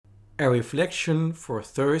A reflection for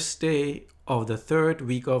Thursday of the third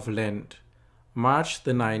week of Lent, March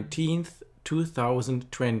the 19th,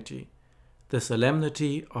 2020, the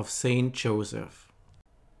Solemnity of Saint Joseph.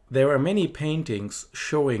 There are many paintings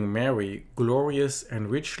showing Mary, glorious and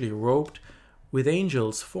richly robed, with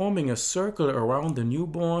angels forming a circle around the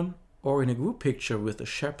newborn, or in a group picture with the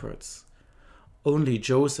shepherds. Only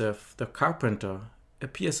Joseph, the carpenter,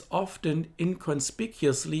 appears often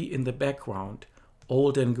inconspicuously in the background,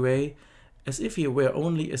 old and grey, as if he were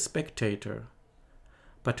only a spectator.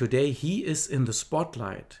 But today he is in the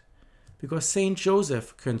spotlight, because Saint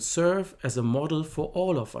Joseph can serve as a model for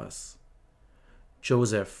all of us.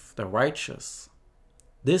 Joseph the righteous.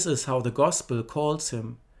 This is how the Gospel calls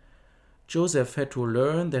him. Joseph had to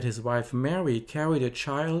learn that his wife Mary carried a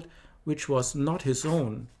child which was not his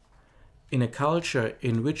own. In a culture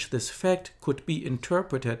in which this fact could be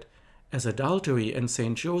interpreted as adultery and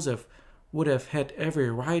Saint Joseph would have had every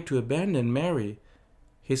right to abandon Mary,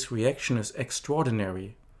 his reaction is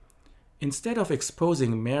extraordinary. Instead of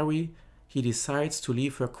exposing Mary, he decides to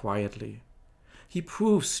leave her quietly. He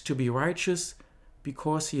proves to be righteous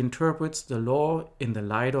because he interprets the law in the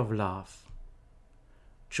light of love.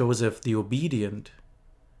 Joseph the obedient.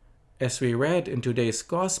 As we read in today's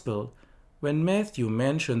Gospel, when Matthew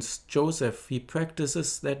mentions Joseph, he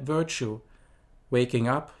practices that virtue. Waking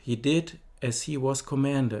up, he did as he was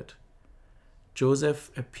commanded. Joseph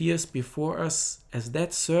appears before us as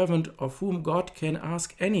that servant of whom God can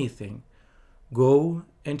ask anything. Go,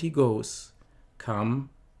 and he goes. Come,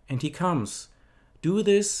 and he comes. Do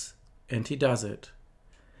this, and he does it.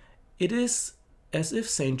 It is as if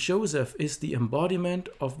Saint Joseph is the embodiment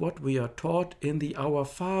of what we are taught in the Our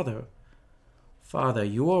Father. Father,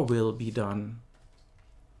 your will be done.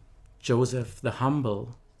 Joseph the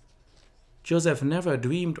humble. Joseph never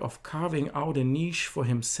dreamed of carving out a niche for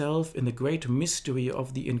himself in the great mystery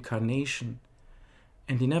of the Incarnation,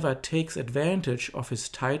 and he never takes advantage of his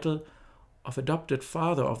title of adopted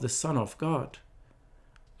father of the Son of God.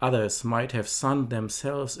 Others might have sunned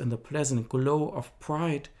themselves in the pleasant glow of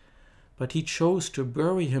pride, but he chose to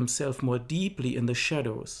bury himself more deeply in the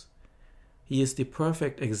shadows. He is the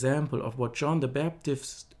perfect example of what John the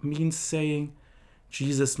Baptist means saying,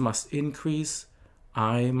 Jesus must increase,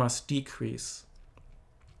 I must decrease.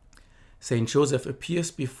 Saint Joseph appears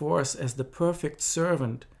before us as the perfect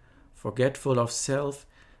servant, forgetful of self,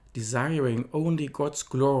 desiring only God's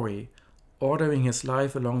glory, ordering his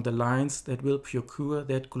life along the lines that will procure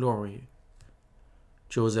that glory.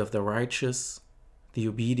 Joseph the righteous, the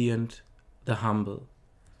obedient, the humble.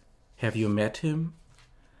 Have you met him?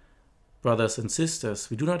 Brothers and sisters,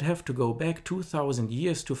 we do not have to go back 2,000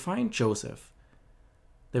 years to find Joseph.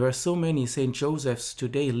 There are so many Saint Josephs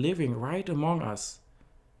today living right among us.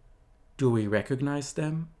 Do we recognize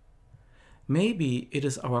them? Maybe it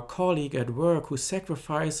is our colleague at work who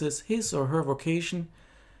sacrifices his or her vocation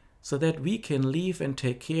so that we can leave and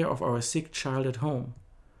take care of our sick child at home.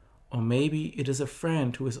 Or maybe it is a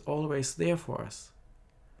friend who is always there for us.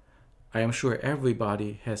 I am sure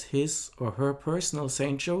everybody has his or her personal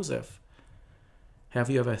Saint Joseph. Have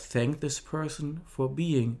you ever thanked this person for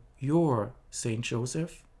being your Saint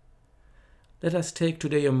Joseph? Let us take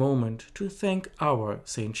today a moment to thank our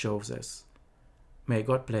Saint Josephs. May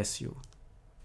God bless you.